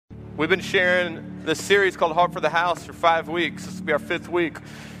We've been sharing this series called Heart for the House for 5 weeks. This will be our 5th week.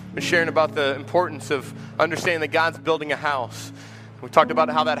 We've been sharing about the importance of understanding that God's building a house. We talked about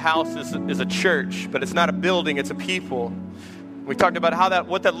how that house is a church, but it's not a building, it's a people. We talked about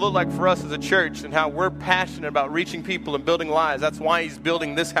what that looked like for us as a church and how we're passionate about reaching people and building lives. That's why he's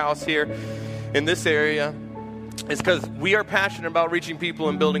building this house here in this area. It's because we are passionate about reaching people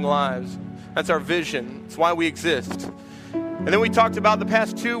and building lives. That's our vision. It's why we exist. And then we talked about the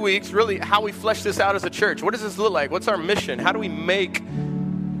past 2 weeks, really how we flesh this out as a church. What does this look like? What's our mission? How do we reach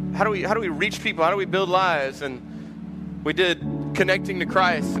people? How do we build lives? And we did connecting to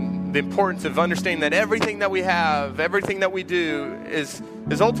Christ and the importance of understanding that everything that we have, everything that we do is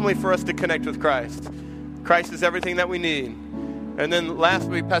ultimately for us to connect with Christ. Christ is everything that we need. And then last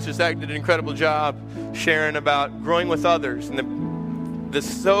week, Pastor Zach did an incredible job sharing about growing with others and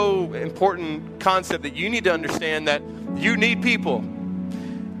this so important concept that you need to understand that you need people.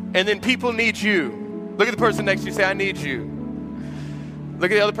 And then people need you. Look at the person next to you, say, I need you. Look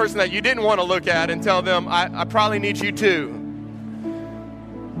at the other person that you didn't want to look at and tell them, I probably need you too.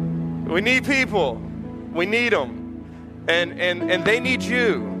 We need people. We need them. And they need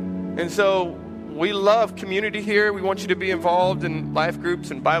you. And so we love community here. We want you to be involved in life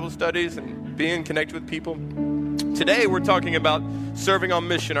groups and Bible studies and being connected with people. Today we're talking about serving on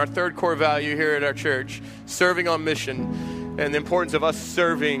mission, our third core value here at our church, serving on mission, and the importance of us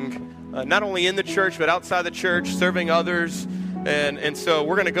serving not only in the church but outside the church, serving others. And so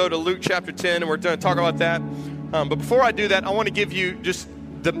we're going to go to Luke chapter 10, and we're going to talk about that. But before I do that, I want to give you just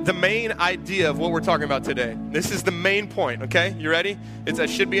the main idea of what we're talking about today. This is the main point, okay? You ready? It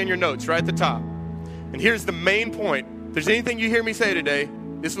should be in your notes right at the top. And here's the main point. If there's anything you hear me say today,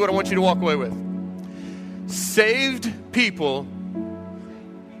 this is what I want you to walk away with. Saved people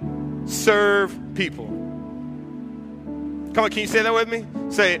serve people. Come on, can you say that with me?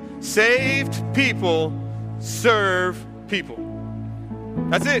 Say it. Saved people serve people.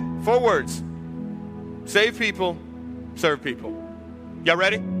 That's it. 4 words. Save people, serve people. Y'all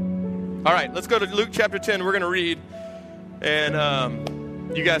ready? All right, let's go to Luke chapter 10. We're going to read, and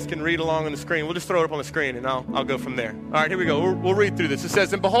you guys can read along on the screen. We'll just throw it up on the screen, and I'll go from there. All right, here we go. We'll read through this. It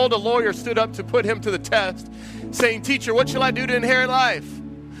says, And behold, a lawyer stood up to put him to the test, saying, Teacher, what shall I do to inherit life?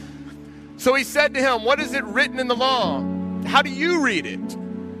 So he said to him, What is it written in the law? How do you read it?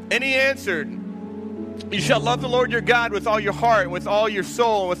 And he answered, You shall love the Lord your God with all your heart, with all your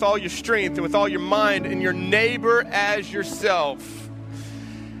soul, and with all your strength, and with all your mind, and your neighbor as yourself.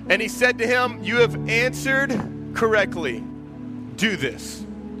 And he said to him, You have answered correctly. Do this,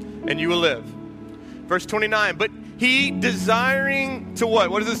 and you will live. Verse 29, but he desiring to what?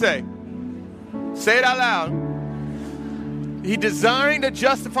 What does it say? Say it out loud. He desiring to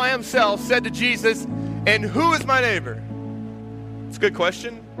justify himself said to Jesus, And who is my neighbor? It's a good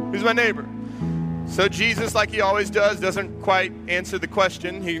question. Who's my neighbor? So Jesus, like he always does, doesn't quite answer the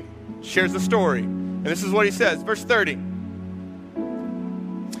question. He shares the story. And this is what he says. Verse 30.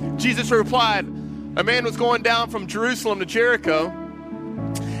 Jesus replied, A man was going down from Jerusalem to Jericho,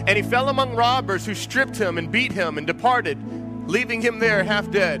 and he fell among robbers who stripped him and beat him and departed, leaving him there half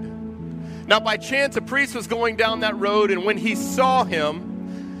dead. Now by chance a priest was going down that road, and when he saw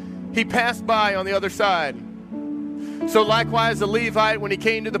him, he passed by on the other side. So likewise the Levite, when he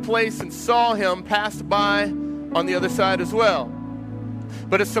came to the place and saw him, passed by on the other side as well.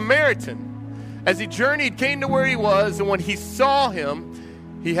 But a Samaritan, as he journeyed, came to where he was, and when he saw him,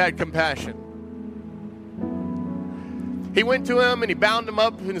 he had compassion. He went to him and he bound him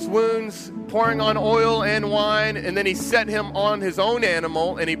up in his wounds, pouring on oil and wine, and then he set him on his own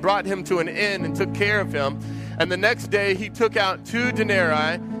animal, and he brought him to an inn and took care of him. And the next day he took out 2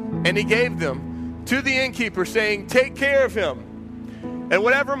 denarii, and he gave them to the innkeeper, saying, Take care of him, and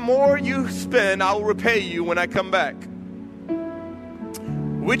whatever more you spend, I will repay you when I come back.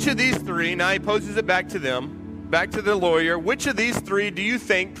 Which of these 3, now he poses it back to them, back to the lawyer, which of these 3 do you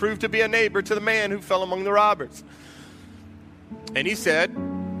think proved to be a neighbor to the man who fell among the robbers? And he said,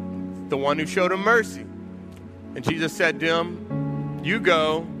 The one who showed him mercy. And Jesus said to him, You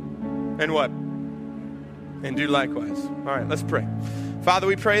go and what? And do likewise. All right, let's pray. Father,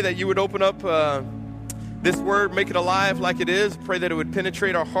 we pray that you would open up this word, make it alive like it is. Pray that it would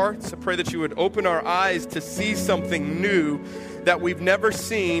penetrate our hearts. I pray that you would open our eyes to see something new that we've never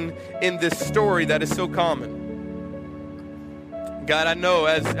seen in this story that is so common. God, I know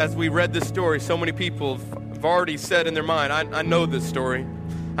as we read this story, so many people have already said in their mind, I know this story.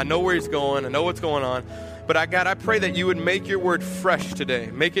 I know where he's going. I know what's going on. But God, I pray that you would make your word fresh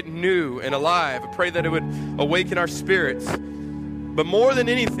today. Make it new and alive. I pray that it would awaken our spirits. But more than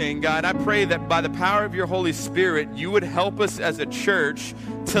anything, God, I pray that by the power of your Holy Spirit, you would help us as a church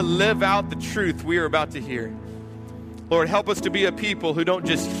to live out the truth we are about to hear. Lord, help us to be a people who don't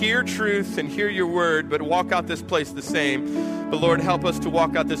just hear truth and hear your word, but walk out this place the same. But Lord, help us to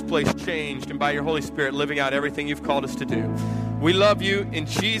walk out this place changed and by your Holy Spirit living out everything you've called us to do. We love you in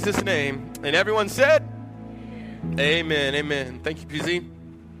Jesus' name. And everyone said, amen, amen. Thank you, PZ.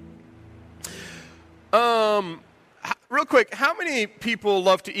 Real quick, how many people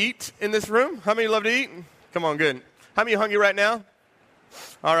love to eat in this room? How many love to eat? Come on, good. How many are hungry right now?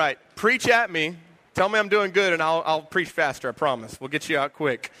 All right, preach at me. Tell me I'm doing good, and I'll preach faster, I promise. We'll get you out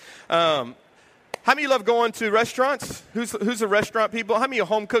quick. How many love going to restaurants? Who's a restaurant people? How many are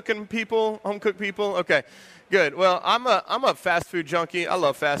home cooking people? Home cook people? Okay, good. Well, I'm a fast food junkie. I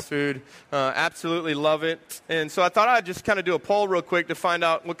love fast food. Absolutely love it. And so I thought I'd just kind of do a poll real quick to find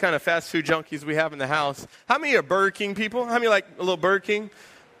out what kind of fast food junkies we have in the house. How many are Burger King people? How many like a little Burger King?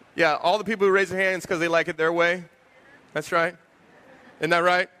 Yeah, all the people who raise their hands because they like it their way. That's right. Isn't that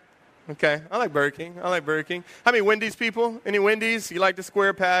right? Okay, I like Burger King. I like Burger King. How many Wendy's people? Any Wendy's? You like the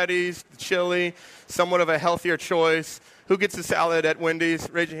square patties, the chili, somewhat of a healthier choice. Who gets the salad at Wendy's?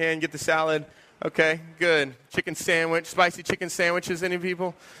 Raise your hand, get the salad. Okay, good. Chicken sandwich, spicy chicken sandwiches, any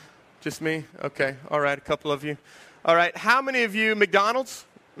people? Just me? Okay, all right, a couple of you. All right, how many of you McDonald's?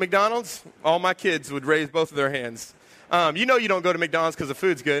 McDonald's? All my kids would raise both of their hands. You know you don't go to McDonald's because the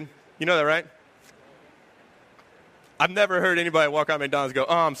food's good. You know that, right? I've never heard anybody walk out of McDonald's and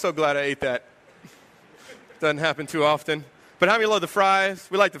go, oh, I'm so glad I ate that. Doesn't happen too often. But how many love the fries?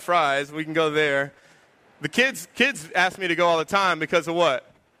 We like the fries. We can go there. The kids ask me to go all the time because of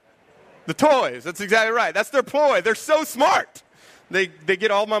what? The toys. That's exactly right. That's their ploy. They're so smart. They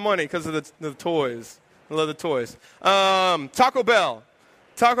get all my money because of the toys. I love the toys. Taco Bell.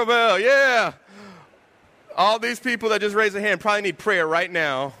 Taco Bell, yeah. All these people that just raised their hand probably need prayer right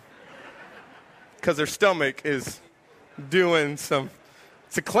now because their stomach is doing it's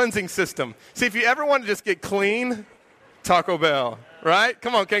a cleansing system. See, if you ever want to just get clean, Taco Bell, right?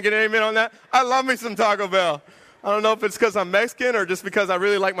 Come on, can I get an amen on that? I love me some Taco Bell. I don't know if it's because I'm Mexican or just because I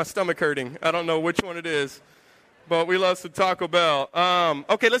really like my stomach hurting. I don't know which one it is, but we love some Taco Bell.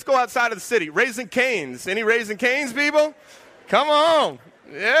 Okay, let's go outside of the city. Raising Cane's. Any Raising Cane's, people? Come on.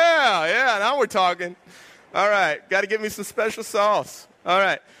 Yeah, now we're talking. All right, got to get me some special sauce. All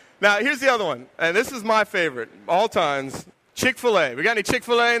right. Now, here's the other one, and this is my favorite, all times, Chick-fil-A. We got any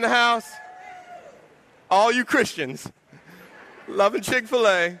Chick-fil-A in the house? All you Christians, loving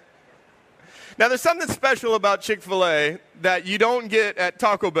Chick-fil-A. Now, there's something special about Chick-fil-A that you don't get at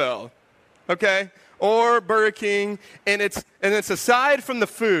Taco Bell, okay, or Burger King, and it's aside from the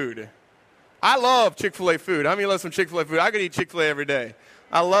food. I love Chick-fil-A food. How many love some Chick-fil-A food? I could eat Chick-fil-A every day.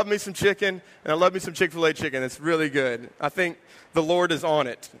 I love me some chicken, and I love me some Chick-fil-A chicken. It's really good. I think the Lord is on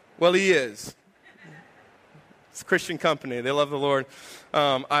it. Well, he is. It's a Christian company. They love the Lord.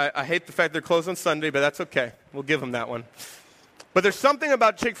 I hate the fact they're closed on Sunday, but that's okay. We'll give them that one. But there's something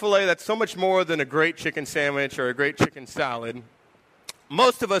about Chick-fil-A that's so much more than a great chicken sandwich or a great chicken salad.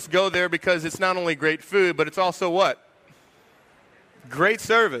 Most of us go there because it's not only great food, but it's also what? Great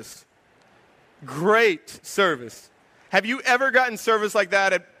service. Great service. Have you ever gotten service like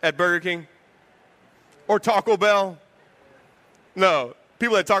that at Burger King? Or Taco Bell? No.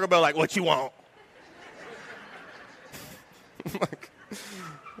 People at Taco Bell are like, what you want? I'm like,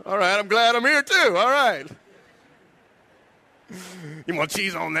 all right, I'm glad I'm here too. All right. You want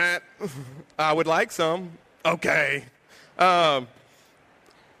cheese on that? I would like some. Okay. I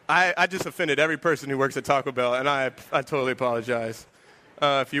just offended every person who works at Taco Bell, and I totally apologize.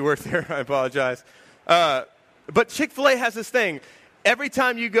 If you work there, I apologize. But Chick-fil-A has this thing. Every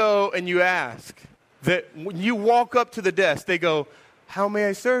time you go and you ask, that when you walk up to the desk, they go, how may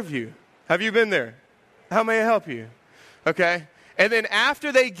I serve you? Have you been there? How may I help you? Okay? And then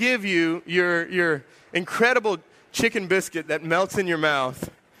after they give you your incredible chicken biscuit that melts in your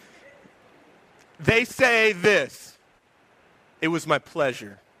mouth, they say this, it was my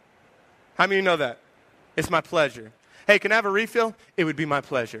pleasure. How many of you know that? It's my pleasure. Hey, can I have a refill? It would be my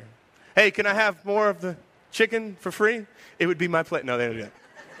pleasure. Hey, can I have more of the chicken for free? It would be my pleasure. No, they don't do that.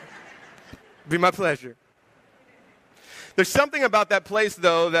 Be my pleasure. There's something about that place,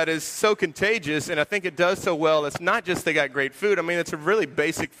 though, that is so contagious, and I think it does so well. It's not just they got great food. I mean, it's a really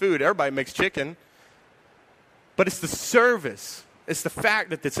basic food. Everybody makes chicken. But it's the service. It's the fact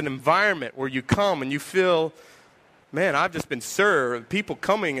that it's an environment where you come and you feel, man, I've just been served. People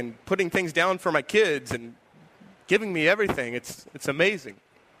coming and putting things down for my kids and giving me everything. It's amazing.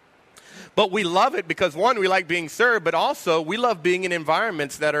 But we love it because, one, we like being served, but also we love being in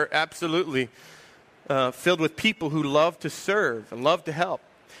environments that are absolutely filled with people who love to serve and love to help.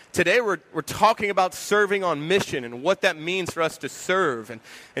 Today we're talking about serving on mission and what that means for us to serve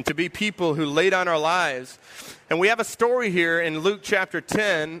and to be people who lay down our lives. And we have a story here in Luke chapter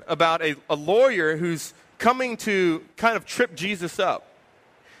 10 about a lawyer who's coming to kind of trip Jesus up.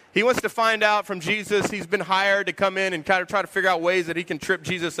 He wants to find out from Jesus. He's been hired to come in and kind of try to figure out ways that he can trip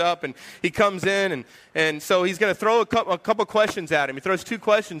Jesus up. And he comes in, and so he's going to throw a couple questions at him. He throws 2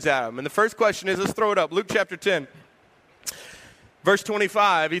 questions at him. And the first question is, let's throw it up, Luke chapter 10. Verse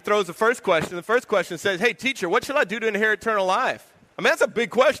 25, he throws the first question. The first question says, hey, teacher, what shall I do to inherit eternal life? I mean, that's a big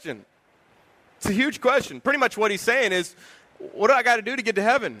question. It's a huge question. Pretty much what he's saying is, what do I got to do to get to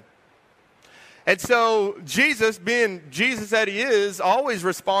heaven? And so Jesus, being Jesus that he is, always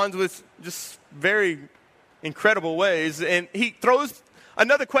responds with just very incredible ways. And he throws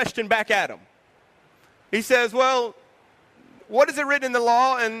another question back at him. He says, well, what is it written in the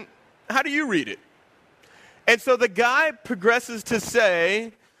law and how do you read it? And so the guy progresses to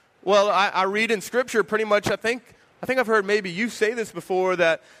say, well, I read in Scripture pretty much, I think I've heard maybe you say this before,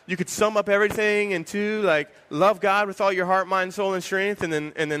 that you could sum up everything into like love God with all your heart, mind, soul, and strength, and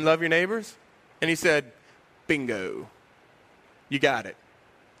then love your neighbors. And he said, bingo, you got it.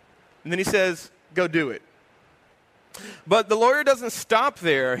 And then he says, go do it. But the lawyer doesn't stop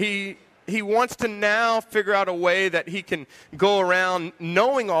there. He wants to now figure out a way that he can go around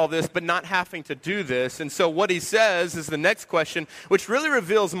knowing all this but not having to do this. And so what he says is the next question, which really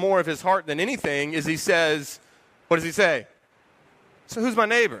reveals more of his heart than anything, is he says, what does he say? So who's my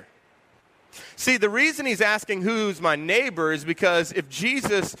neighbor? See, the reason he's asking who's my neighbor is because if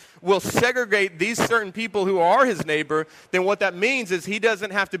Jesus will segregate these certain people who are his neighbor, then what that means is he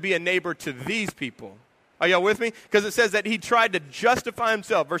doesn't have to be a neighbor to these people. Are y'all with me? Because it says that he tried to justify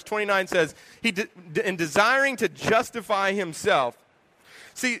himself. Verse 29 says, in desiring to justify himself.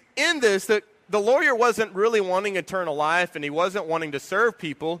 See, in this, the lawyer wasn't really wanting eternal life, and he wasn't wanting to serve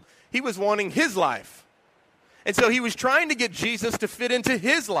people. He was wanting his life. And so he was trying to get Jesus to fit into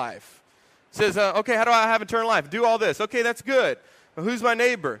his life. Says, okay, how do I have eternal life? Do all this. Okay, that's good. Well, who's my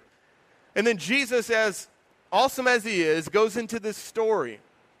neighbor? And then Jesus, as awesome as he is, goes into this story.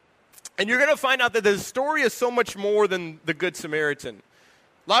 And you're going to find out that the story is so much more than the Good Samaritan.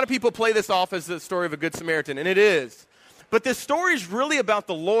 A lot of people play this off as the story of a Good Samaritan, and it is. But this story is really about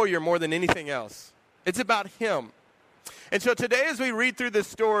the lawyer more than anything else. It's about him. And so today as we read through this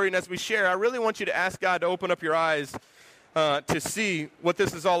story and as we share, I really want you to ask God to open up your eyes to see what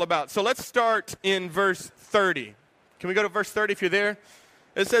this is all about. So let's start in verse 30. Can we go to verse 30 if you're there?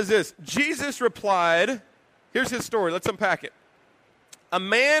 It says this, Jesus replied, here's his story, let's unpack it. A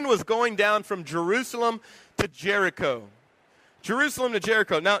man was going down from Jerusalem to Jericho. Jerusalem to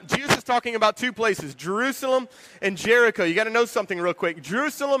Jericho. Now, Jesus is talking about 2 places, Jerusalem and Jericho. You got to know something real quick.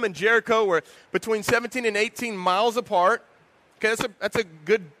 Jerusalem and Jericho were between 17 and 18 miles apart. Okay, that's a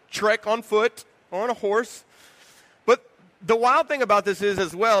good trek on foot or on a horse. But the wild thing about this is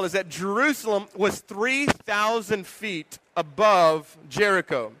as well is that Jerusalem was 3,000 feet above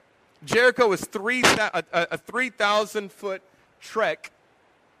Jericho. Jericho was a 3,000-foot trek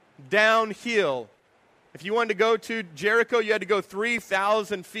downhill. If you wanted to go to Jericho, you had to go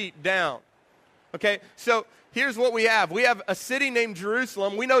 3,000 feet down. Okay, so here's what we have. We have a city named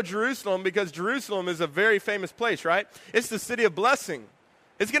Jerusalem. We know Jerusalem because Jerusalem is a very famous place, right? It's the city of blessing.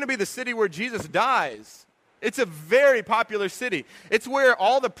 It's going to be the city where Jesus dies. It's a very popular city. It's where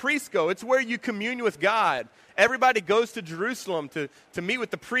all the priests go. It's where you commune with God. Everybody goes to Jerusalem to meet with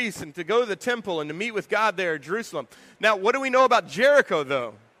the priests and to go to the temple and to meet with God there at Jerusalem. Now, what do we know about Jericho,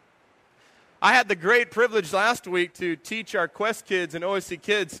 though? I had the great privilege last week to teach our Quest kids and OSC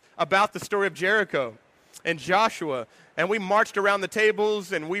kids about the story of Jericho and Joshua. And we marched around the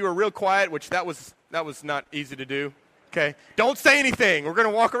tables, and we were real quiet, which that was not easy to do. Okay? Don't say anything. We're going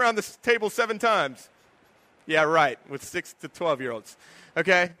to walk around this table 7 times. Yeah, right, with 6 to 12-year-olds.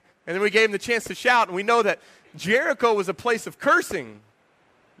 Okay? And then we gave them the chance to shout, and we know that Jericho was a place of cursing.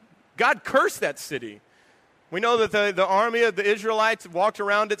 God cursed that city. We know that the army of the Israelites walked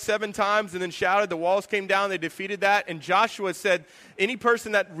around it 7 times and then shouted. The walls came down. They defeated that. And Joshua said, any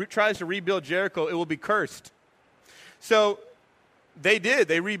person that tries to rebuild Jericho, it will be cursed. So they did.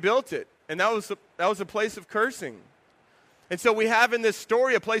 They rebuilt it. And that was a place of cursing. And so we have in this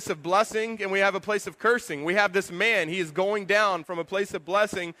story a place of blessing and we have a place of cursing. We have this man. He is going down from a place of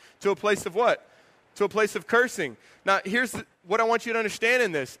blessing to a place of what? To a place of cursing. Now, here's what I want you to understand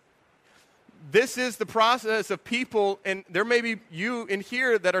in this. This is the process of people, and there may be you in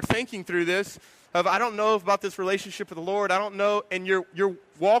here that are thinking through this, of I don't know about this relationship with the Lord, I don't know, and you're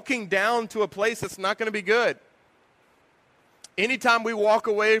walking down to a place that's not going to be good. Anytime we walk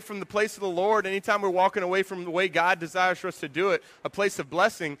away from the place of the Lord, anytime we're walking away from the way God desires for us to do it, a place of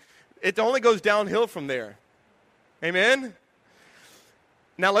blessing, it only goes downhill from there. Amen?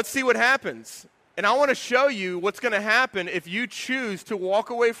 Now let's see what happens. And I want to show you what's going to happen if you choose to walk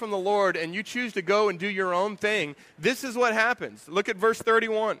away from the Lord and you choose to go and do your own thing. This is what happens. Look at verse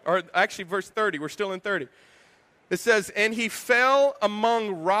 31, or actually verse 30. We're still in 30. It says, and he fell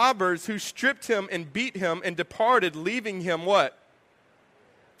among robbers who stripped him and beat him and departed, leaving him what?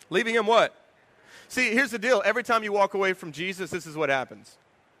 Leaving him what? See, here's the deal. Every time you walk away from Jesus, this is what happens.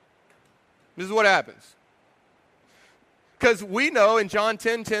 This is what happens. Because we know in John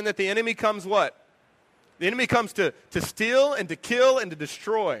 10:10 that the enemy comes what? The enemy comes to steal and to kill and to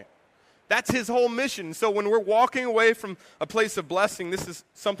destroy. That's his whole mission. So when we're walking away from a place of blessing, this is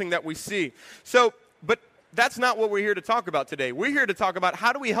something that we see. So, but that's not what we're here to talk about today. We're here to talk about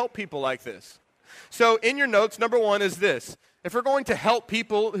how do we help people like this. So in your notes, number one is this. If we're going to help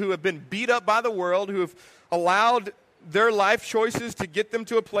people who have been beat up by the world, who have allowed their life choices to get them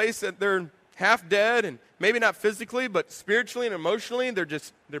to a place that they're half dead and maybe not physically, but spiritually and emotionally,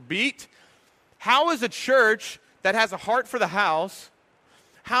 they're beat. How is a church that has a heart for the house,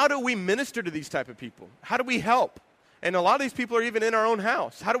 how do we minister to these type of people? How do we help? And a lot of these people are even in our own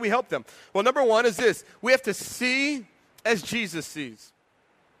house. How do we help them? Well, number one is this. We have to see as Jesus sees.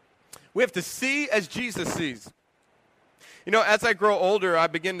 We have to see as Jesus sees. You know, as I grow older, I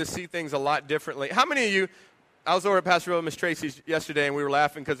begin to see things a lot differently. How many of you, I was over at Pastor Bill and Miss Tracy's yesterday, and we were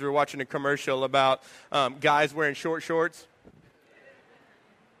laughing because we were watching a commercial about guys wearing short shorts.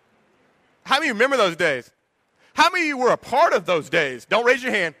 How many of you remember those days? How many of you were a part of those days? Don't raise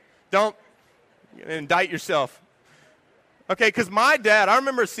your hand. Don't indict yourself. Okay, because my dad, I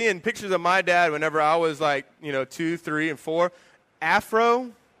remember seeing pictures of my dad whenever I was like, 2, 3, and 4.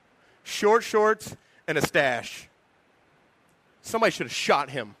 Afro, short shorts, and a stash. Somebody should have shot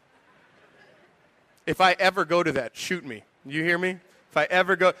him. If I ever go to that, shoot me. You hear me? If I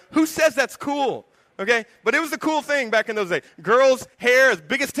ever go. Who says that's cool? Okay? But it was a cool thing back in those days. Girls' hair as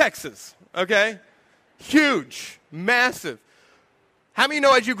big as Texas. Okay? Huge. Massive. How many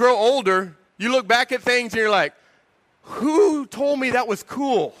know as you grow older, you look back at things and you're like, who told me that was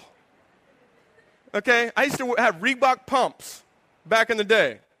cool? Okay? I used to have Reebok pumps back in the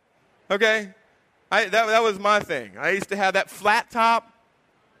day. Okay? That was my thing. I used to have that flat top.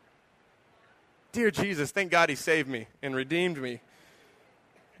 Dear Jesus, thank God he saved me and redeemed me.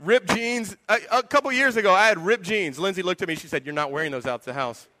 Ripped jeans. A couple years ago, I had ripped jeans. Lindsay looked at me. She said, you're not wearing those out to the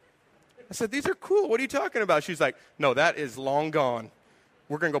house. I said, these are cool. What are you talking about? She's like, no, that is long gone.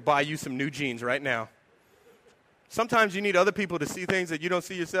 We're going to go buy you some new jeans right now. Sometimes you need other people to see things that you don't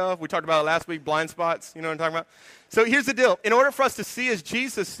see yourself. We talked about it last week, blind spots. You know what I'm talking about? So here's the deal. In order for us to see as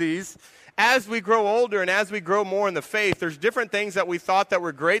Jesus sees, as we grow older and as we grow more in the faith, there's different things that we thought that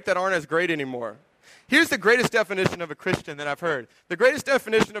were great that aren't as great anymore. Here's the greatest definition of a Christian that I've heard. The greatest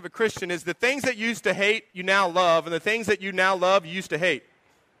definition of a Christian is the things that you used to hate, you now love, and the things that you now love, you used to hate,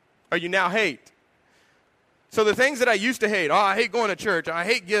 or you now hate. So the things that I used to hate, I hate going to church, I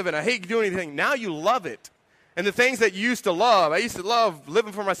hate giving, I hate doing anything, now you love it. And the things that you used to love, I used to love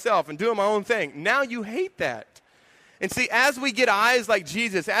living for myself and doing my own thing, now you hate that. And see, as we get eyes like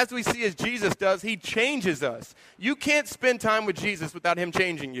Jesus, as we see as Jesus does, he changes us. You can't spend time with Jesus without him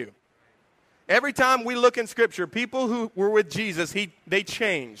changing you. Every time we look in Scripture, people who were with Jesus, they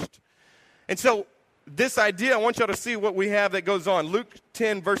changed. And so this idea, I want y'all to see what we have that goes on. Luke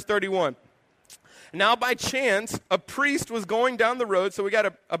 10, verse 31. Now by chance, a priest was going down the road, so we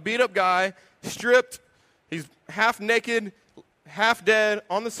got a beat-up guy, stripped, he's half naked, half dead,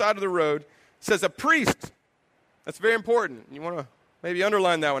 on the side of the road. It says a priest. That's very important. You want to maybe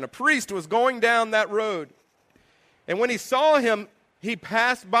underline that one. A priest was going down that road. And when he saw him, he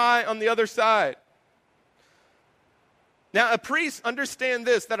passed by on the other side. Now, a priest, understand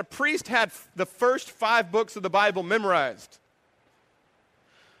this, that a priest had the first 5 books of the Bible memorized.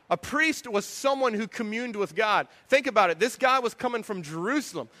 A priest was someone who communed with God. Think about it. This guy was coming from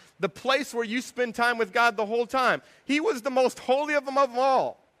Jerusalem, the place where you spend time with God the whole time. He was the most holy of them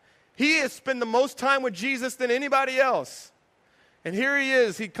all. He has spent the most time with Jesus than anybody else. And here he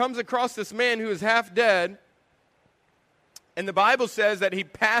is. He comes across this man who is half dead. And the Bible says that he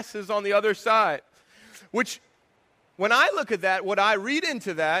passes on the other side. Which, when I look at that, what I read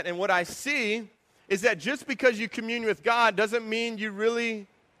into that and what I see is that just because you commune with God doesn't mean you really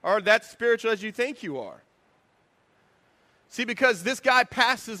are that spiritual as you think you are. See, because this guy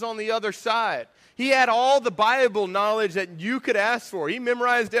passes on the other side. He had all the Bible knowledge that you could ask for. He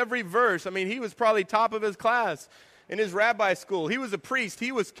memorized every verse. I mean, he was probably top of his class. in his rabbi school. He was a priest.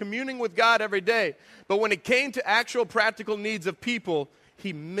 He was communing with God every day. But when it came to actual practical needs of people,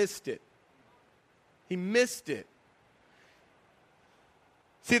 he missed it. He missed it.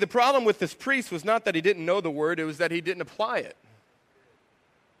 See, the problem with this priest was not that he didn't know the word, it was that he didn't apply it.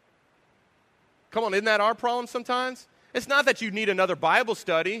 Come on, isn't that our problem sometimes? It's not that you need another Bible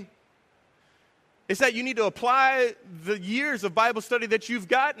study. It's that you need to apply the years of Bible study that you've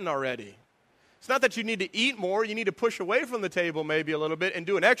gotten already. It's not that you need to eat more. You need to push away from the table maybe a little bit and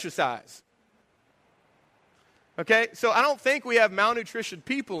do an exercise. Okay? So I don't think we have malnutrition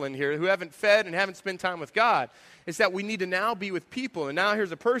people in here who haven't fed and haven't spent time with God. It's that we need to now be with people. And now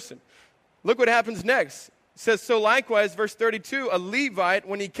here's a person. Look what happens next. It says, so likewise, verse 32, a Levite,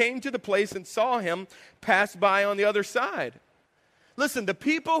 when he came to the place and saw him, passed by on the other side. Listen, the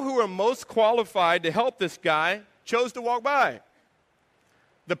people who were most qualified to help this guy chose to walk by.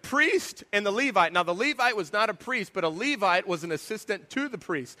 The priest and the Levite. Now, the Levite was not a priest, but a Levite was an assistant to the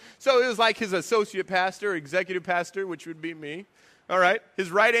priest. So it was like his associate pastor, executive pastor, which would be me. All right,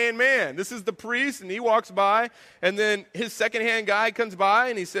 his right-hand man. This is the priest, and he walks by, and then his second-hand guy comes by,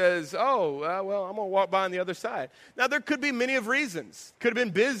 and he says, well, I'm going to walk by on the other side. Now, there could be many of reasons. Could have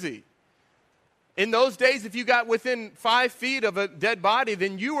been busy. In those days, if you got within 5 feet of a dead body,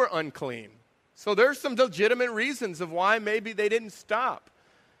 then you were unclean. So there's some legitimate reasons of why maybe they didn't stop.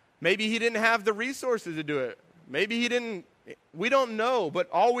 Maybe he didn't have the resources to do it. Maybe he didn't. We don't know, but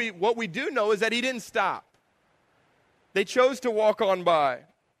what we do know is that he didn't stop. They chose to walk on by.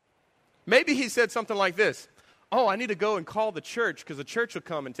 Maybe he said something like this. Oh, I need to go and call the church because the church will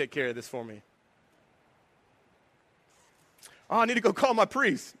come and take care of this for me. Oh, I need to go call my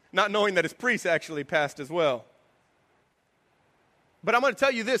priest, not knowing that his priest actually passed as well. But I'm going to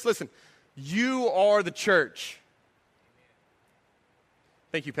tell you this. Listen, you are the church.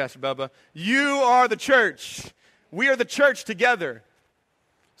 Thank you, Pastor Bubba. You are the church. We are the church together.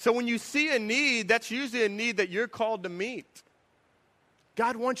 So when you see a need, that's usually a need that you're called to meet.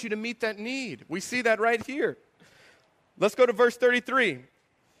 God wants you to meet that need. We see that right here. Let's go to verse 33.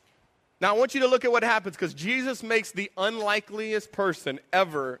 Now I want you to look at what happens because Jesus makes the unlikeliest person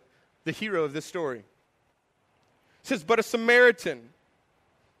ever the hero of this story. It says, but a Samaritan,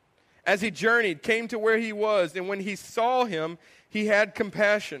 as he journeyed, came to where he was, and when he saw him, he had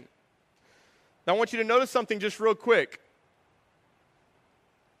compassion. Now I want you to notice something just real quick.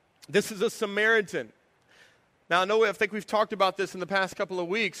 This is a Samaritan. Now, I think we've talked about this in the past couple of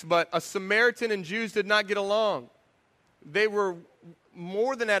weeks, but a Samaritan and Jews did not get along. They were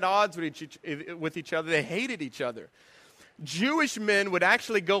more than at odds with each other. They hated each other. Jewish men would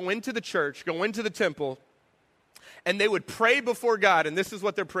actually go into the church, go into the temple, and they would pray before God, and this is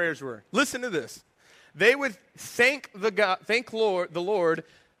what their prayers were. Listen to this. They would thank the Lord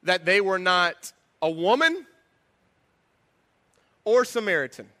that they were not a woman or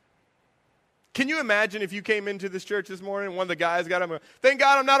Samaritan. Can you imagine if you came into this church this morning and one of the guys got up, thank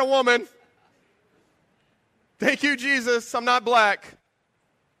God I'm not a woman. Thank you, Jesus, I'm not black.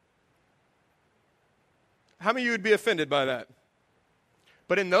 How many of you would be offended by that?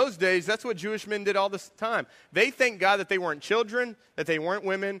 But in those days, that's what Jewish men did all the time. They thanked God that they weren't children, that they weren't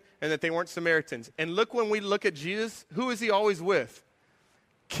women, and that they weren't Samaritans. And look, when we look at Jesus, who is he always with?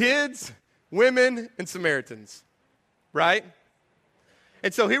 Kids, women, and Samaritans, right?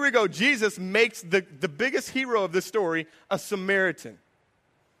 And so here we go. Jesus makes the biggest hero of this story a Samaritan.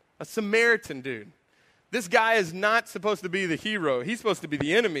 A Samaritan dude. This guy is not supposed to be the hero. He's supposed to be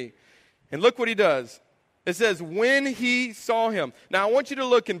the enemy. And look what he does. It says, when he saw him. Now, I want you to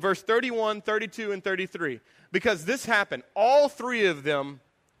look in verse 31, 32, and 33. Because this happened. All three of them,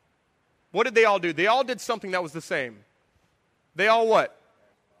 what did they all do? They all did something that was the same. They all what?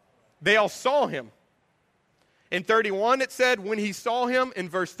 They all saw him. In 31, it said, when he saw him. In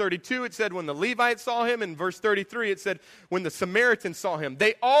verse 32, it said, when the Levite saw him. In verse 33, it said, when the Samaritan saw him.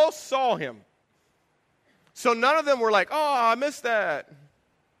 They all saw him. So none of them were like, oh, I missed that.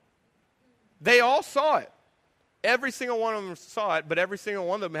 They all saw it. Every single one of them saw it, but every single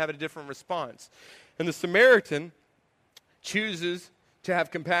one of them had a different response. And the Samaritan chooses to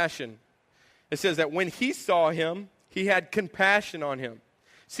have compassion. It says that when he saw him, he had compassion on him.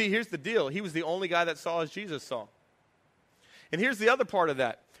 See, here's the deal. He was the only guy that saw as Jesus saw. And here's the other part of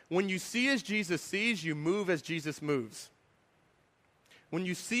that. When you see as Jesus sees, you move as Jesus moves. When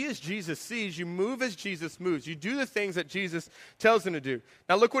you see as Jesus sees, you move as Jesus moves. You do the things that Jesus tells them to do.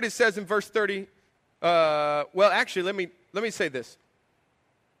 Now look what it says in verse 30. Let me say this.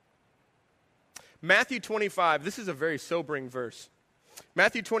 Matthew 25, this is a very sobering verse.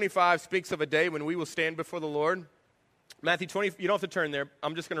 Matthew 25 speaks of a day when we will stand before the Lord. Matthew 20, you don't have to turn there.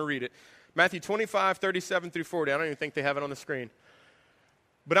 I'm just going to read it. Matthew 25, 37 through 40. I don't even think they have it on the screen.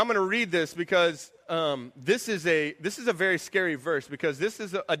 But I'm going to read this because this is a very scary verse, because this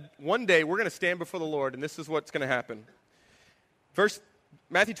is one day we're going to stand before the Lord, and this is what's going to happen.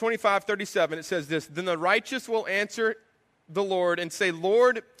 Matthew 25, 37, it says this: "Then the righteous will answer the Lord and say,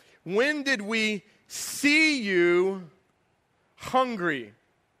 'Lord, when did we see you hungry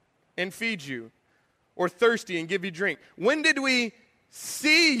and feed you, or thirsty and give you drink? When did we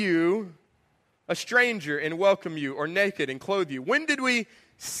see you a stranger and welcome you, or naked and clothe you? When did we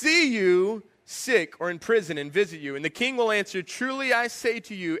see you sick or in prison and visit you?' And the king will answer, 'Truly I say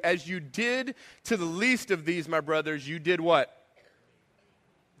to you, as you did to the least of these, my brothers, you did' what?"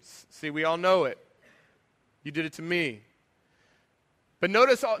 See, we all know it. "You did it to me." But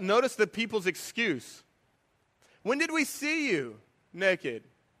notice the people's excuse. "When did we see you naked?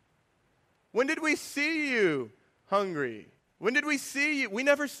 When did we see you hungry? When did we see you? We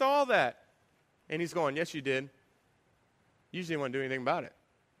never saw that." And he's going, "Yes, you did. You just didn't want to do anything about it."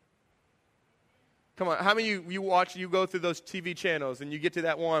 Come on, how many of you go through those TV channels and you get to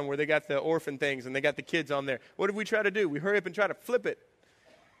that one where they got the orphan things and they got the kids on there? What do we try to do? We hurry up and try to flip it.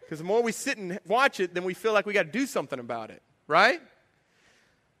 Because the more we sit and watch it, then we feel like we got to do something about it, right?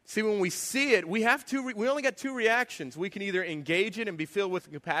 See, when we see it, we only got two reactions. We can either engage it and be filled with the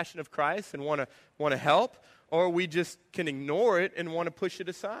compassion of Christ and want to help, or we just can ignore it and want to push it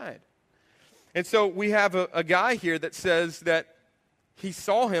aside. And so we have a guy here that says that he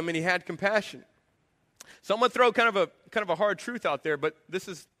saw him and he had compassion. So I'm going to throw kind of a hard truth out there, but this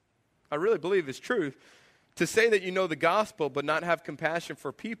is, I really believe, is truth. To say that you know the gospel but not have compassion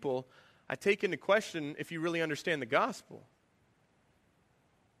for people, I take into question if you really understand the gospel.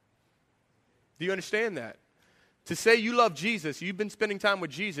 Do you understand that? To say you love Jesus, you've been spending time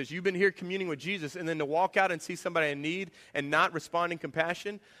with Jesus, you've been here communing with Jesus, and then to walk out and see somebody in need and not respond in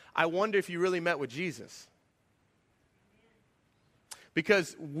compassion, I wonder if you really met with Jesus.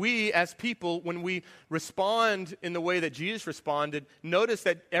 Because we, as people, when we respond in the way that Jesus responded, notice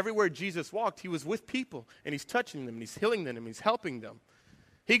that everywhere Jesus walked, he was with people, and he's touching them, and he's healing them, and he's helping them.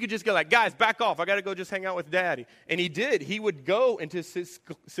 He could just go like, "Guys, back off. I got to go just hang out with Daddy." And he did. He would go into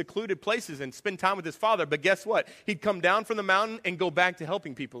secluded places and spend time with his Father. But guess what? He'd come down from the mountain and go back to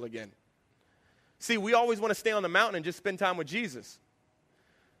helping people again. See, we always want to stay on the mountain and just spend time with Jesus.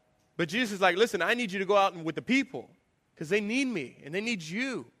 But Jesus is like, "Listen, I need you to go out with the people, because they need me, and they need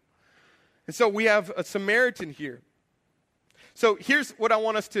you." And so we have a Samaritan here. So here's what I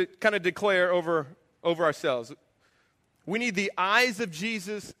want us to kind of declare over ourselves. We need the eyes of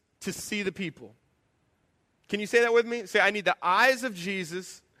Jesus to see the people. Can you say that with me? Say, "I need the eyes of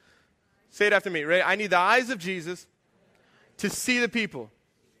Jesus." Say it after me. Ready? I need the eyes of Jesus to see the people.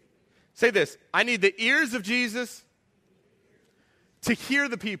 Say this: "I need the ears of Jesus to hear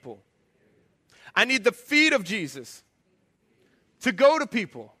the people. I need the feet of Jesus to go to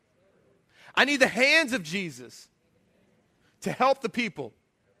people. I need the hands of Jesus to help the people.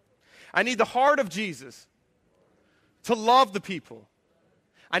 I need the heart of Jesus to love the people.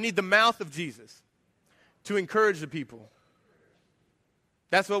 I need the mouth of Jesus to encourage the people."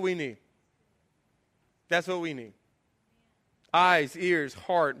 That's what we need. That's what we need. Eyes, ears,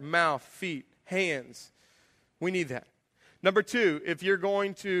 heart, mouth, feet, hands. We need that. Number two, if you're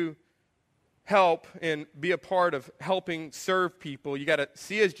going to help and be a part of helping serve people, you got to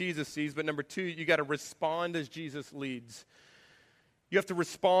see as Jesus sees, but number two, you got to respond as Jesus leads. You have to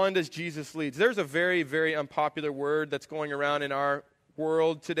respond as Jesus leads. There's a very, very unpopular word that's going around in our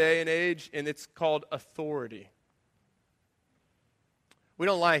world today and age, and it's called authority. We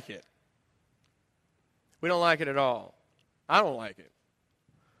don't like it. We don't like it at all. I don't like it.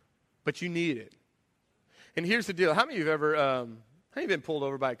 But you need it. And here's the deal. How many of you have ever been pulled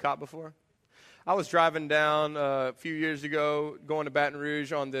over by a cop before? I was driving down a few years ago, going to Baton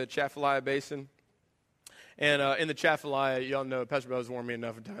Rouge on the Atchafalaya Basin. And in the Atchafalaya, y'all know, Pastor Bell's warned me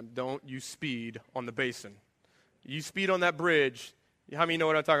enough of time, don't you speed on the basin. You speed on that bridge. How many know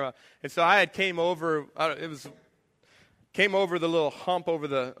what I'm talking about? And so I had came over the little hump over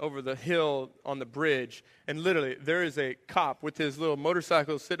the hill on the bridge, and literally there is a cop with his little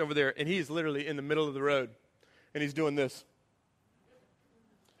motorcycle sitting over there, and he's literally in the middle of the road, and he's doing this.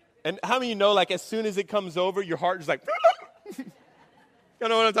 And how many of you know, like, as soon as it comes over, your heart is like, you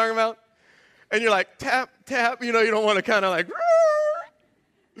know what I'm talking about? And you're like, tap, tap, you don't want to kind of like,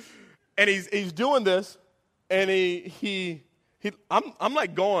 and he's doing this, and I'm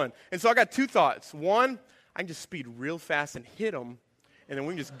like going. And so I got two thoughts. One, I can just speed real fast and hit him, and then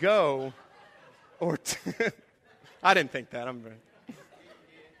we can just go. Or I didn't think that.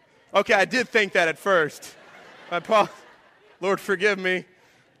 Okay, I did think that at first. Lord, forgive me.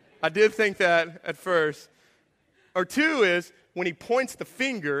 I did think that at first. Or two is when he points the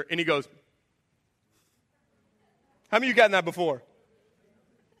finger and he goes, how many of you gotten that before?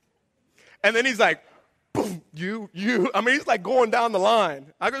 And then he's like, boom, you. I mean, he's like going down the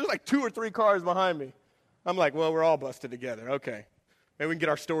line. There's like 2 or 3 cars behind me. I'm like, well, we're all busted together. Okay. Maybe we can get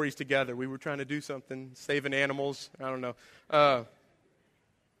our stories together. We were trying to do something, saving animals. I don't know.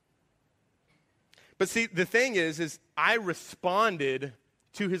 But see, the thing is I responded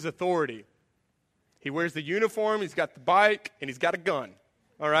to his authority. He wears the uniform, he's got the bike, and he's got a gun.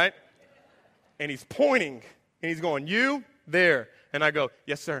 All right? And he's pointing, and he's going, you, there. And I go,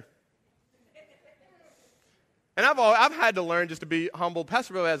 yes, sir. And I've had to learn just to be humble.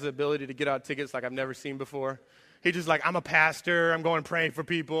 Pastor Bill has the ability to get out tickets like I've never seen before. He's just like, I'm a pastor. I'm going praying for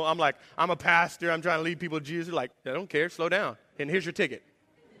people. I'm like, I'm a pastor. I'm trying to lead people to Jesus. They're like, I don't care. Slow down. And here's your ticket.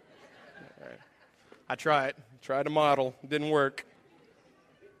 All right. I tried to model. It didn't work.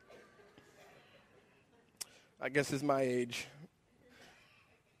 I guess it's my age.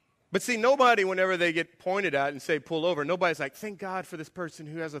 But see, nobody, whenever they get pointed at and say, pull over, nobody's like, thank God for this person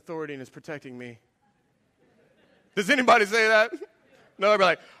who has authority and is protecting me. Does anybody say that? No, they're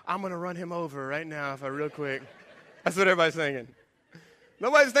like, I'm going to run him over right now real quick. That's what everybody's thinking.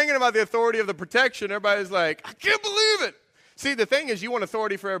 Nobody's thinking about the authority of the protection. Everybody's like, I can't believe it. See, the thing is, you want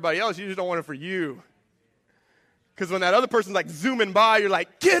authority for everybody else. You just don't want it for you. Because when that other person's like zooming by, you're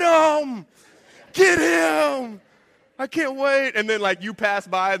like, get him! Get him! I can't wait. And then like you pass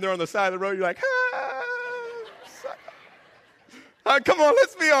by and they're on the side of the road. You're like, come on,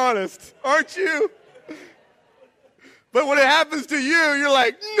 let's be honest. Aren't you? But when it happens to you, you're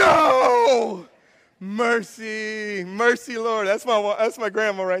like, no! Mercy, mercy, Lord. That's my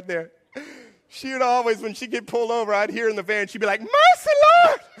grandma right there. She would always, when she'd get pulled over, I'd hear in the van, she'd be like, mercy,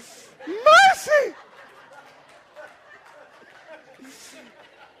 Lord! Mercy!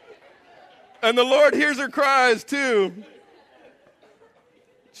 And the Lord hears her cries too.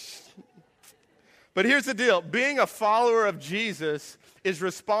 But here's the deal. Being a follower of Jesus is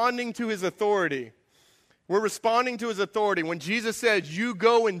responding to his authority. We're responding to his authority. When Jesus says, you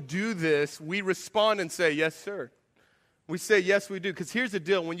go and do this, we respond and say, yes, sir. We say, yes, we do. Because here's the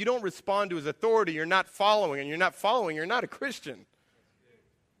deal. When you don't respond to his authority, you're not following. And you're not following, you're not a Christian.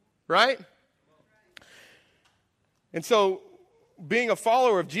 Right? And so, being a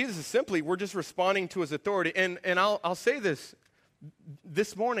follower of Jesus is simply, we're just responding to his authority. And I'll say this.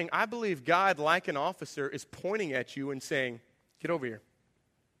 This morning, I believe God, like an officer, is pointing at you and saying, get over here.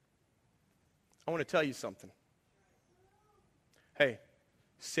 I want to tell you something. Hey,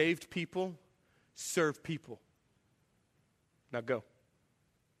 saved people serve people. Now go.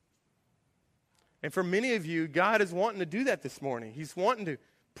 And for many of you, God is wanting to do that this morning. He's wanting to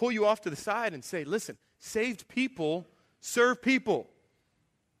pull you off to the side and say, listen, saved people serve people.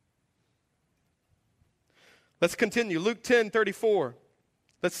 Let's continue. Luke 10:34.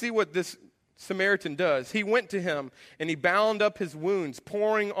 Let's see what this Samaritan does. He went to him and he bound up his wounds,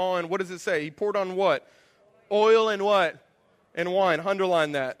 pouring on, what does it say? He poured on what? Oil and what? And wine.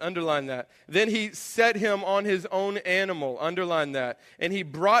 Underline that. Underline that. Then he set him on his own animal. Underline that. And he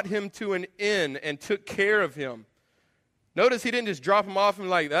brought him to an inn and took care of him. Notice he didn't just drop him off and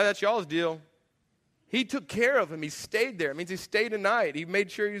like, that's y'all's deal. He took care of him. He stayed there. It means he stayed a night. He made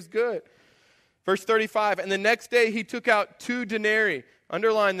sure he was good. Verse 35, and the next day he took out 2 denarii.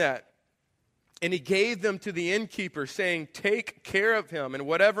 Underline that. And he gave them to the innkeeper, saying, take care of him, and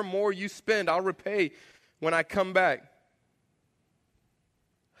whatever more you spend, I'll repay when I come back.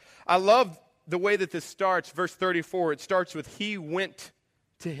 I love the way that this starts, verse 34. It starts with, he went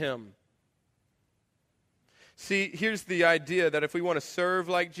to him. See, here's the idea that if we want to serve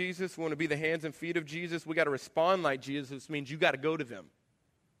like Jesus, we want to be the hands and feet of Jesus, we got to respond like Jesus, which means you got to go to them.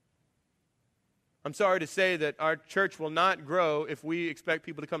 I'm sorry to say that our church will not grow if we expect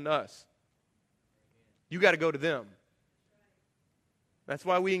people to come to us. You got to go to them. That's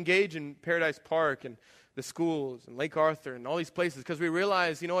why we engage in Paradise Park and the schools and Lake Arthur and all these places, because we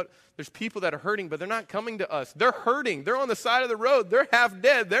realize, you know what, there's people that are hurting, but they're not coming to us. They're hurting. They're on the side of the road. They're half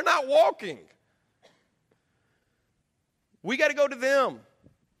dead. They're not walking. We got to go to them.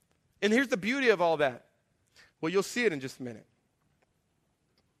 And here's the beauty of all that. Well, you'll see it in just a minute.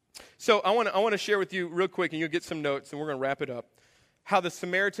 So I want to share with you real quick, and you'll get some notes, and we're going to wrap it up, how the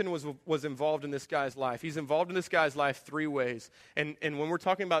Samaritan was involved in this guy's life. He's involved in this guy's life 3 ways. And when we're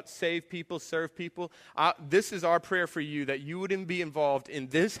talking about save people, serve people, this is our prayer for you, that you wouldn't be involved in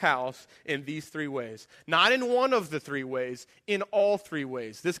this house in these 3 ways. Not in one of the 3 ways, in all 3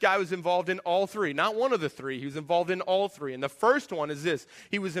 ways. This guy was involved in all 3, not one of the 3. He was involved in all 3. And the first one is this.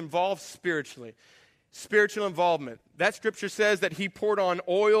 He was involved spiritually. Spiritual involvement. That scripture says that he poured on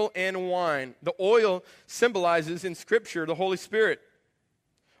oil and wine. The oil symbolizes in scripture the Holy Spirit.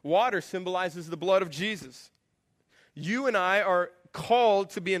 Water symbolizes the blood of Jesus. You and I are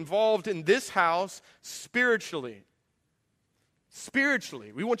called to be involved in this house spiritually.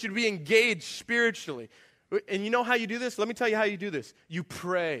 Spiritually. We want you to be engaged spiritually. And you know how you do this? Let me tell you how you do this. You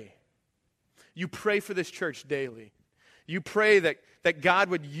pray. You pray for this church daily. You pray that God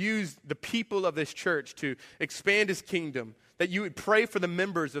would use the people of this church to expand his kingdom, that you would pray for the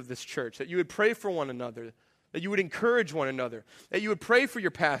members of this church, that you would pray for one another, that you would encourage one another, that you would pray for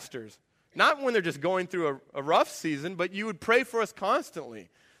your pastors, not when they're just going through a rough season, but you would pray for us constantly.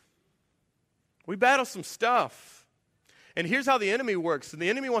 We battle some stuff. And here's how the enemy works. And the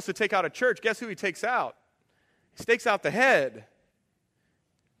enemy wants to take out a church. Guess who he takes out? He takes out the head.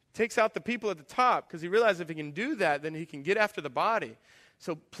 Takes out the people at the top because he realizes if he can do that, then he can get after the body.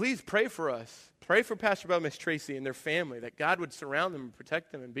 So please pray for us. Pray for Pastor Bell and Miss Tracy and their family, that God would surround them and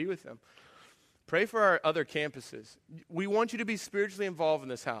protect them and be with them. Pray for our other campuses. We want you to be spiritually involved in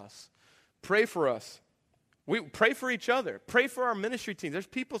this house. Pray for us. We pray for each other. Pray for our ministry team. There's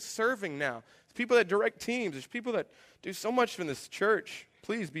people serving now. There's people that direct teams. There's people that do so much in this church.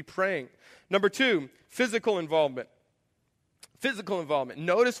 Please be praying. Number 2, physical involvement. Physical involvement.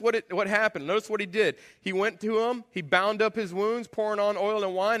 Notice what happened. Notice what he did. He went to him. He bound up his wounds, pouring on oil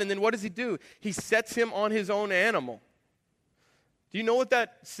and wine. And then what does he do? He sets him on his own animal. Do you know what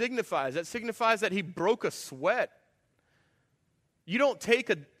that signifies? That signifies that he broke a sweat. You don't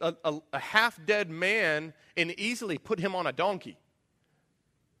take a half-dead man and easily put him on a donkey.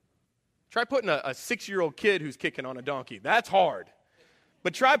 Try putting a 6-year-old kid who's kicking on a donkey. That's hard.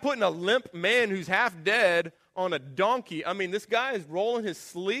 But try putting a limp man who's half dead on a donkey. I mean, this guy is rolling his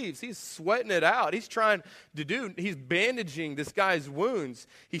sleeves. He's sweating it out. He's trying to he's bandaging this guy's wounds.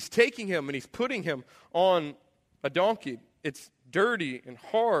 He's taking him and he's putting him on a donkey. It's dirty and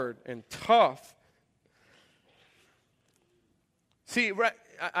hard and tough. See,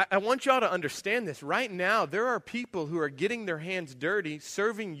 I want y'all to understand this. Right now, there are people who are getting their hands dirty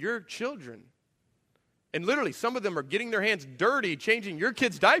serving your children. And literally, some of them are getting their hands dirty changing your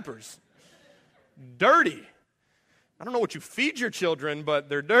kids' diapers. Dirty. I don't know what you feed your children, but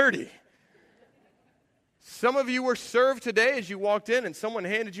they're dirty. Some of you were served today as you walked in and someone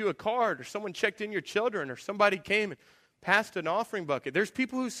handed you a card or someone checked in your children or somebody came and passed an offering bucket. There's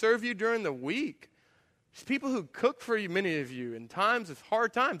people who serve you during the week. There's people who cook for you, many of you, in times of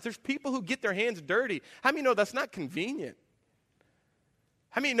hard times. There's people who get their hands dirty. How many know that's not convenient?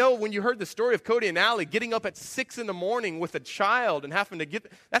 How many know when you heard the story of Cody and Allie getting up at 6 in the morning with a child and having to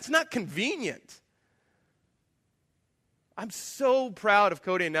that's not convenient. I'm so proud of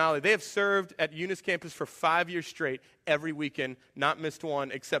Cody and Allie. They have served at Eunice campus for 5 years straight, every weekend, not missed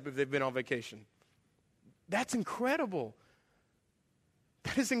one, except if they've been on vacation. That's incredible.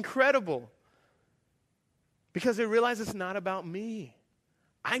 That is incredible. Because they realize it's not about me.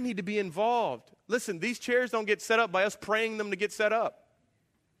 I need to be involved. Listen, these chairs don't get set up by us praying them to get set up.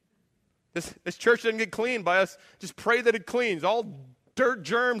 This church doesn't get cleaned by us. Just pray that it cleans. All dirt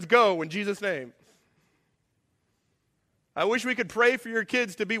germs go in Jesus' name. I wish we could pray for your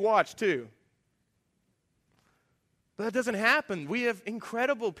kids to be watched too. But that doesn't happen. We have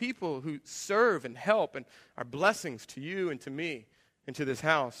incredible people who serve and help and are blessings to you and to me and to this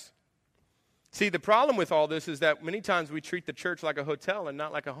house. See, the problem with all this is that many times we treat the church like a hotel and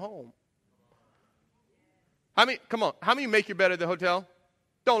not like a home. How many make your bed at the hotel?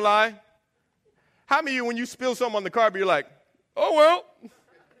 Don't lie. How many of you, when you spill something on the carpet, you're like, oh, well,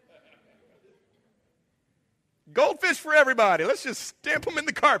 goldfish for everybody. Let's just stamp them in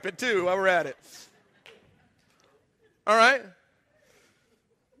the carpet, too, while we're at it. All right?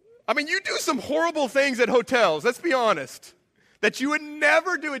 I mean, you do some horrible things at hotels, let's be honest, that you would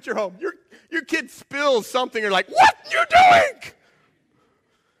never do at your home. Your kid spills something, you're like, what are you doing?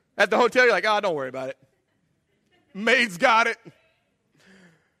 At the hotel, you're like, don't worry about it. Maid's got it.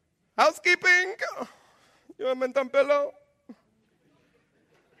 Housekeeping. You want mentan pillow?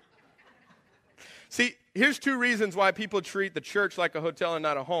 See, here's 2 reasons why people treat the church like a hotel and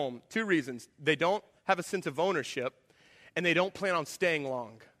not a home. 2 reasons. They don't have a sense of ownership, and they don't plan on staying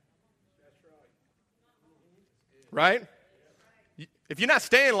long. Right? If you're not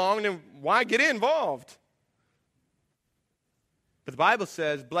staying long, then why get involved? But the Bible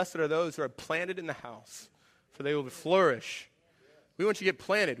says, blessed are those who are planted in the house, for they will flourish. We want you to get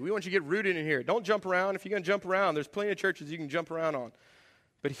planted. We want you to get rooted in here. Don't jump around. If you're going to jump around, there's plenty of churches you can jump around on.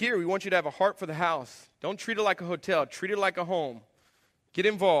 But here, we want you to have a heart for the house. Don't treat it like a hotel. Treat it like a home. Get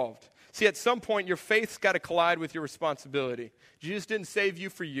involved. See, at some point, your faith's got to collide with your responsibility. Jesus didn't save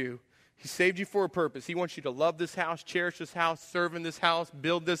you for you. He saved you for a purpose. He wants you to love this house, cherish this house, serve in this house,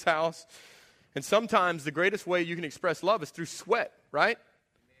 build this house. And sometimes the greatest way you can express love is through sweat, right?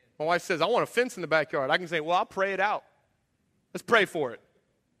 My wife says, I want a fence in the backyard. I can say, well, I'll pray it out. Let's pray for it.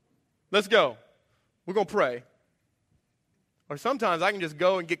 Let's go. We're going to pray. Or sometimes I can just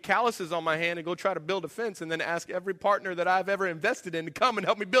go and get calluses on my hand and go try to build a fence and then ask every partner that I've ever invested in to come and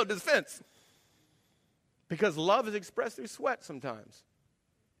help me build this fence. Because love is expressed through sweat sometimes.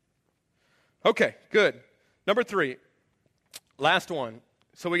 Okay, good. Number 3, last one.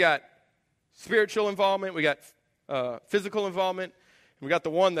 So we got spiritual involvement, we got physical involvement, and we got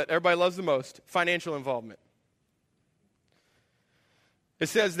the one that everybody loves the most, financial involvement. It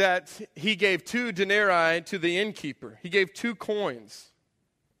says that he gave 2 denarii to the innkeeper. He gave 2 coins.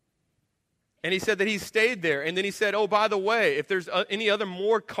 And he said that he stayed there. And then he said, oh, by the way, if there's any other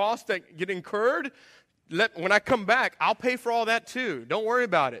more costs that get incurred, when I come back, I'll pay for all that too. Don't worry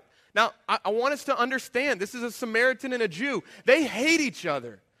about it. Now, I want us to understand, this is a Samaritan and a Jew. They hate each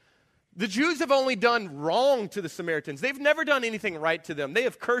other. The Jews have only done wrong to the Samaritans. They've never done anything right to them. They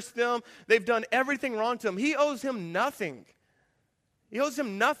have cursed them. They've done everything wrong to them. He owes him nothing. He owes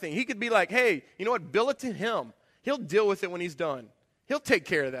him nothing. He could be like, hey, you know what, bill it to him. He'll deal with it when he's done. He'll take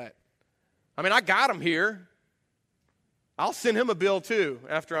care of that. I mean, I got him here. I'll send him a bill too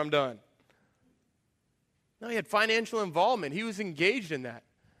after I'm done. No, he had financial involvement. He was engaged in that.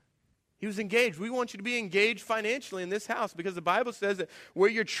 He was engaged. We want you to be engaged financially in this house because the Bible says that where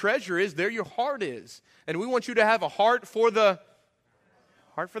your treasure is, there your heart is. And we want you to have a heart for the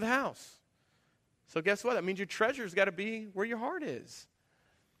house. So guess what? That means your treasure's got to be where your heart is.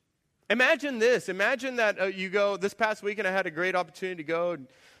 Imagine this. Imagine that you go, this past weekend I had a great opportunity to go.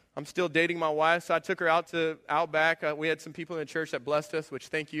 I'm still dating my wife, so I took her out to Outback. We had some people in the church that blessed us, which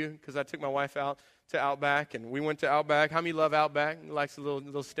thank you, because I took my wife out to Outback, and we went to Outback. How many love Outback? Likes a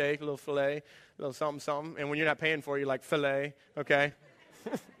little steak, a little filet, a little something. And when you're not paying for it, you like filet, okay?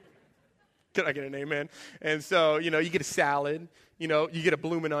 Can I get an amen? And so, you get a salad. You get a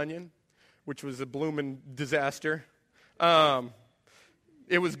bloomin' onion, which was a bloomin' disaster.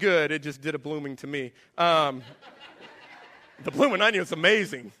 It was good. It just did a blooming to me. The bloomin' onion was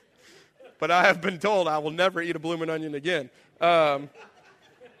amazing. But I have been told I will never eat a bloomin' onion again.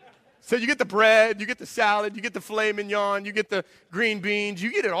 So you get the bread, you get the salad, you get the filet mignon, you get the green beans,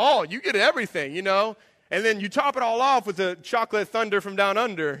 you get it all. You get everything, And then you top it all off with the chocolate thunder from down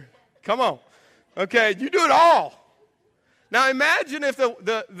under. Come on. Okay, you do it all. Now imagine if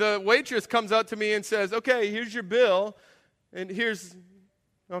the waitress comes up to me and says, okay, here's your bill, and here's,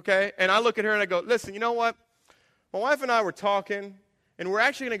 okay, and I look at her and I go, listen, you know what? My wife and I were talking, and we're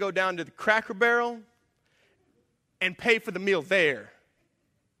actually going to go down to the Cracker Barrel and pay for the meal there.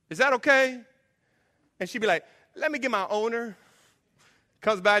 Is that okay? And she'd be like, let me get my owner.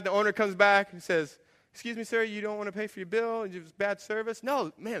 The owner comes back and says, excuse me, sir, you don't want to pay for your bill? It was bad service?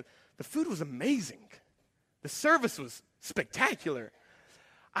 No, man, the food was amazing. The service was spectacular.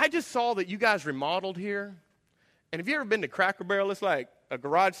 I just saw that you guys remodeled here. And have you ever been to Cracker Barrel? It's like a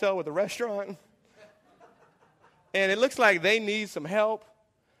garage sale with a restaurant. And it looks like they need some help.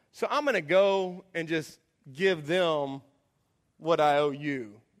 So I'm going to go and just give them what I owe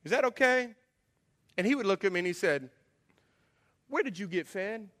you. Is that okay? And he would look at me and he said, where did you get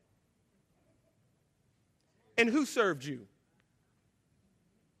fed? And who served you?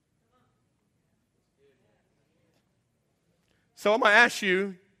 So I'm going to ask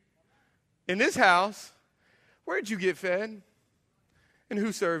you, in this house, where did you get fed? And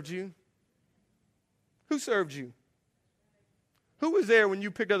who served you? Who served you? Who was there when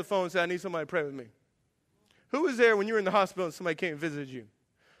you picked up the phone and said, I need somebody to pray with me? Who was there when you were in the hospital and somebody came and visited you?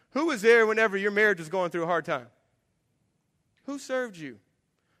 Who was there whenever your marriage was going through a hard time? Who served you?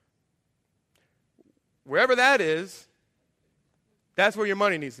 Wherever that is, that's where your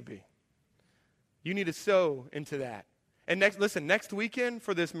money needs to be. You need to sow into that. And next weekend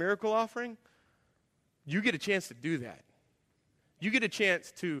for this miracle offering, you get a chance to do that. You get a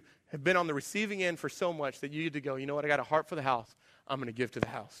chance to have been on the receiving end for so much that you get to go, you know what, I got a heart for the house. I'm going to give to the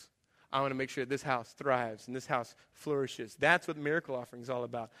house. I want to make sure this house thrives and this house flourishes. That's what the miracle offering is all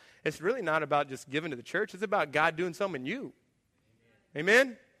about. It's really not about just giving to the church. It's about God doing something in you.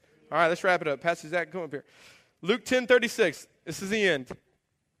 Amen? All right, let's wrap it up. Pastor Zach, come up here. Luke 10:36. This is the end.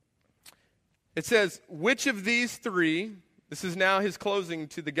 It says, which of these 3, this is now his closing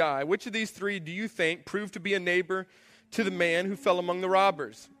to the guy, which of these 3 do you think proved to be a neighbor to the man who fell among the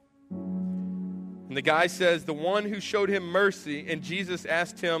robbers? And the guy says, the one who showed him mercy. And Jesus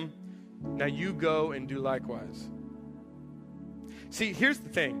asked him, now you go and do likewise. See, here's the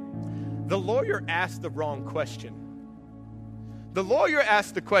thing. The lawyer asked the wrong question. The lawyer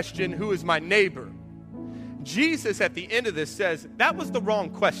asked the question, who is my neighbor? Jesus at the end of this says, that was the wrong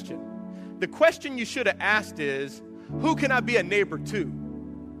question. The question you should have asked is, who can I be a neighbor to?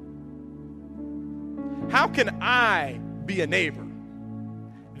 How can I be a neighbor?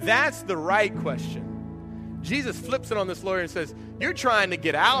 That's the right question. Jesus flips it on this lawyer and says, you're trying to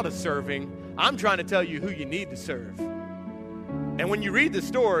get out of serving. I'm trying to tell you who you need to serve. And when you read the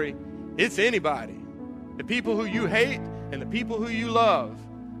story, it's anybody. The people who you hate and the people who you love.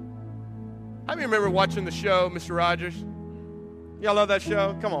 How many remember watching the show, Mr. Rogers? Y'all love that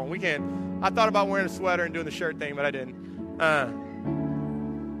show? Come on, we can. I thought about wearing a sweater and doing the shirt thing, but I didn't.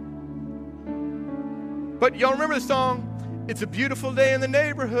 But y'all remember the song? It's a beautiful day in the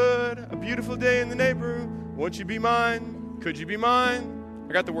neighborhood, a beautiful day in the neighborhood. Won't you be mine? Could you be mine?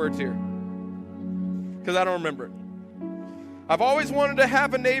 I got the words here because I don't remember it. I've always wanted to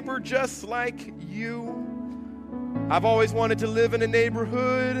have a neighbor just like you. I've always wanted to live in a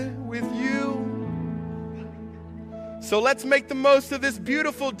neighborhood with you. So let's make the most of this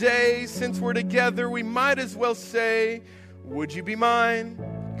beautiful day. Since we're together, we might as well say, would you be mine?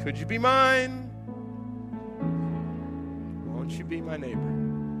 Could you be mine? Won't you be my neighbor?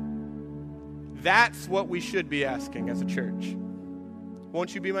 That's what we should be asking as a church.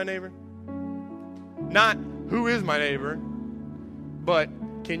 Won't you be my neighbor? Not who is my neighbor, but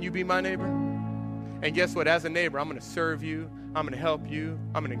can you be my neighbor? And guess what? As a neighbor, I'm going to serve you. I'm going to help you.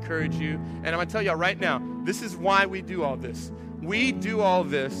 I'm going to encourage you. And I'm going to tell y'all right now, this is why we do all this. We do all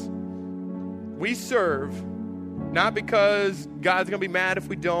this. We serve, not because God's going to be mad if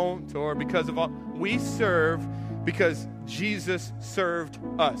we don't, or because of all. We serve because Jesus served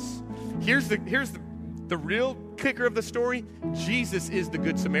us. Here's the real kicker of the story. Jesus is the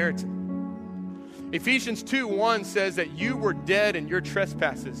Good Samaritan. Ephesians 2:1 says that you were dead in your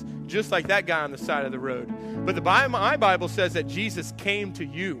trespasses, just like that guy on the side of the road. But my Bible says that Jesus came to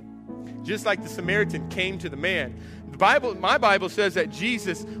you, just like the Samaritan came to the man. My Bible says that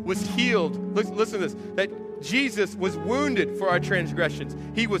Jesus was healed. Listen to this, that Jesus was wounded for our transgressions.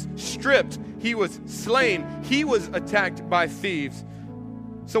 He was stripped. He was slain. He was attacked by thieves.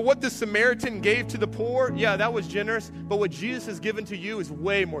 So what the Samaritan gave to the poor, yeah, that was generous. But what Jesus has given to you is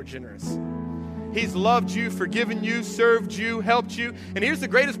way more generous. He's loved you, forgiven you, served you, helped you. And here's the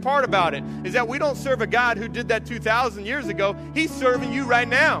greatest part about it, is that we don't serve a God who did that 2,000 years ago. He's serving you right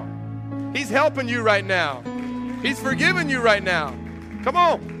now. He's helping you right now. He's forgiving you right now. Come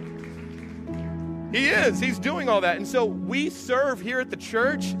on. He is. He's doing all that. And so we serve here at the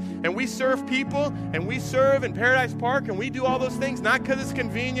church, and we serve people, and we serve in Paradise Park, and we do all those things not because it's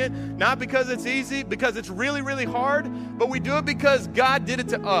convenient, not because it's easy, because it's really, really hard, but we do it because God did it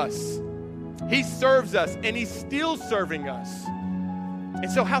to us. He serves us, and he's still serving us. And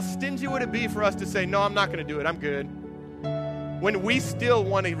so how stingy would it be for us to say, no, I'm not going to do it, I'm good, when we still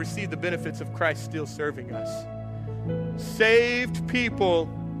want to receive the benefits of Christ still serving us? Saved people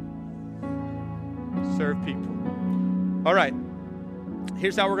serve people. All right,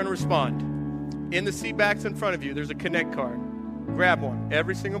 here's how we're going to respond. In the seat backs in front of you, there's a Connect card. Grab one,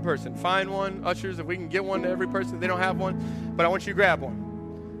 every single person. Find one. Ushers, if we can get one to every person, they don't have one, but I want you to grab one.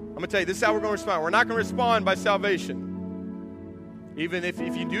 I'm going to tell you, this is how we're going to respond. We're not going to respond by salvation. Even if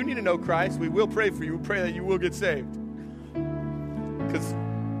you do need to know Christ, we will pray for you. We pray that you will get saved. Because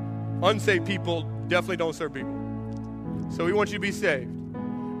unsaved people definitely don't serve people. So we want you to be saved.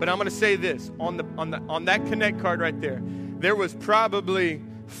 But I'm going to say this, on that Connect card right there, there was probably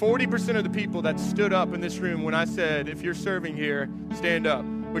 40% of the people that stood up in this room when I said, if you're serving here, stand up.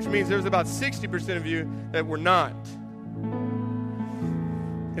 Which means there's about 60% of you that were not.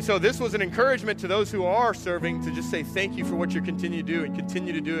 And so this was an encouragement to those who are serving to just say thank you for what you continue to do and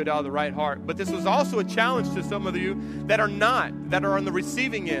continue to do it out of the right heart. But this was also a challenge to some of you that are not, that are on the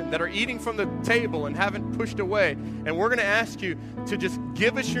receiving end, that are eating from the table and haven't pushed away. And we're going to ask you to just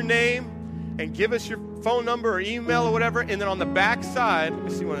give us your name and give us your phone number or email or whatever. And then on the back side, let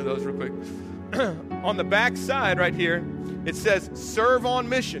me see one of those real quick. On the back side right here, it says serve on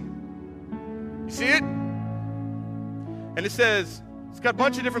mission. You see it? And it says, it's got a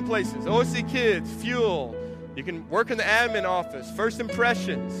bunch of different places. OSC Kids, Fuel. You can work in the admin office. First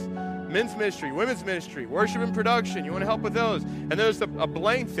Impressions. Men's ministry, women's ministry, worship and production. You want to help with those. And there's a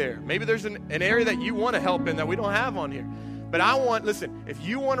blank there. Maybe there's an area that you want to help in that we don't have on here. But listen, if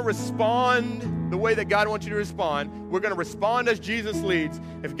you want to respond the way that God wants you to respond, we're going to respond as Jesus leads.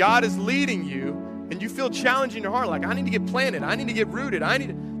 If God is leading you and you feel challenged in your heart, like I need to get planted, I need to get rooted,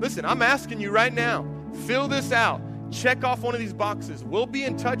 listen, I'm asking you right now, fill this out. Check off one of these boxes. We'll be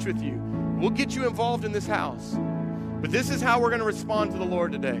in touch with you. We'll get you involved in this house. But this is how we're going to respond to the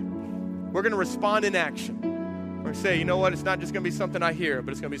Lord today. We're going to respond in action. Or say, you know what, it's not just going to be something I hear,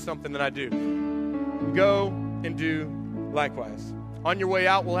 but it's going to be something that I do. Go and do likewise. On your way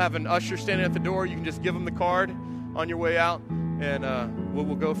out, we'll have an usher standing at the door. You can just give them the card on your way out, and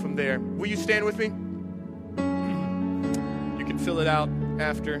we'll go from there. Will you stand with me? You can fill it out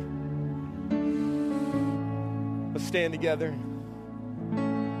after. Let's stand together.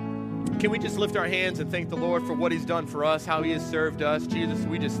 Can we just lift our hands and thank the Lord for what he's done for us, how he has served us? Jesus,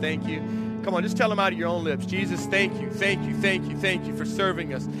 we just thank you. Come on, just tell him out of your own lips. Jesus, thank you, thank you, thank you, thank you for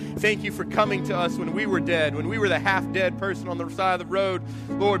serving us. Thank you for coming to us when we were dead, when we were the half-dead person on the side of the road,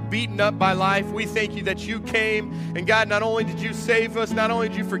 Lord, beaten up by life. We thank you that you came, and God, not only did you save us, not only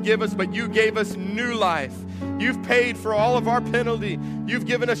did you forgive us, but you gave us new life. You've paid for all of our penalty. You've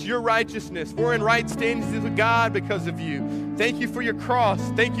given us your righteousness. We're in right standing with God because of you. Thank you for your cross.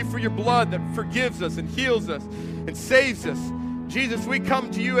 Thank you for your blood that forgives us and heals us and saves us. Jesus, we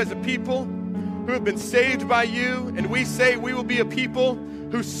come to you as a people who have been saved by you, and we say we will be a people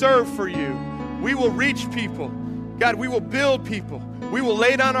who serve for you. We will reach people. God, we will build people. We will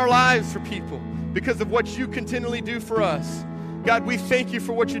lay down our lives for people because of what you continually do for us. God, we thank you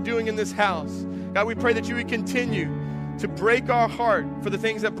for what you're doing in this house. God, we pray that you would continue to break our heart for the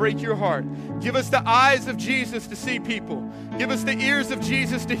things that break your heart. Give us the eyes of Jesus to see people. Give us the ears of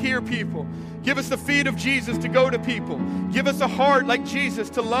Jesus to hear people. Give us the feet of Jesus to go to people. Give us a heart like Jesus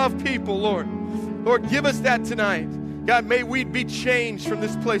to love people, Lord. Lord, give us that tonight. God, may we be changed from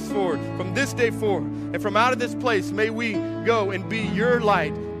this place forward, from this day forward. And from out of this place, may we go and be your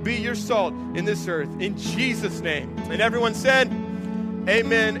light, be your salt in this earth. In Jesus' name. And everyone said,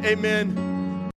 amen, amen.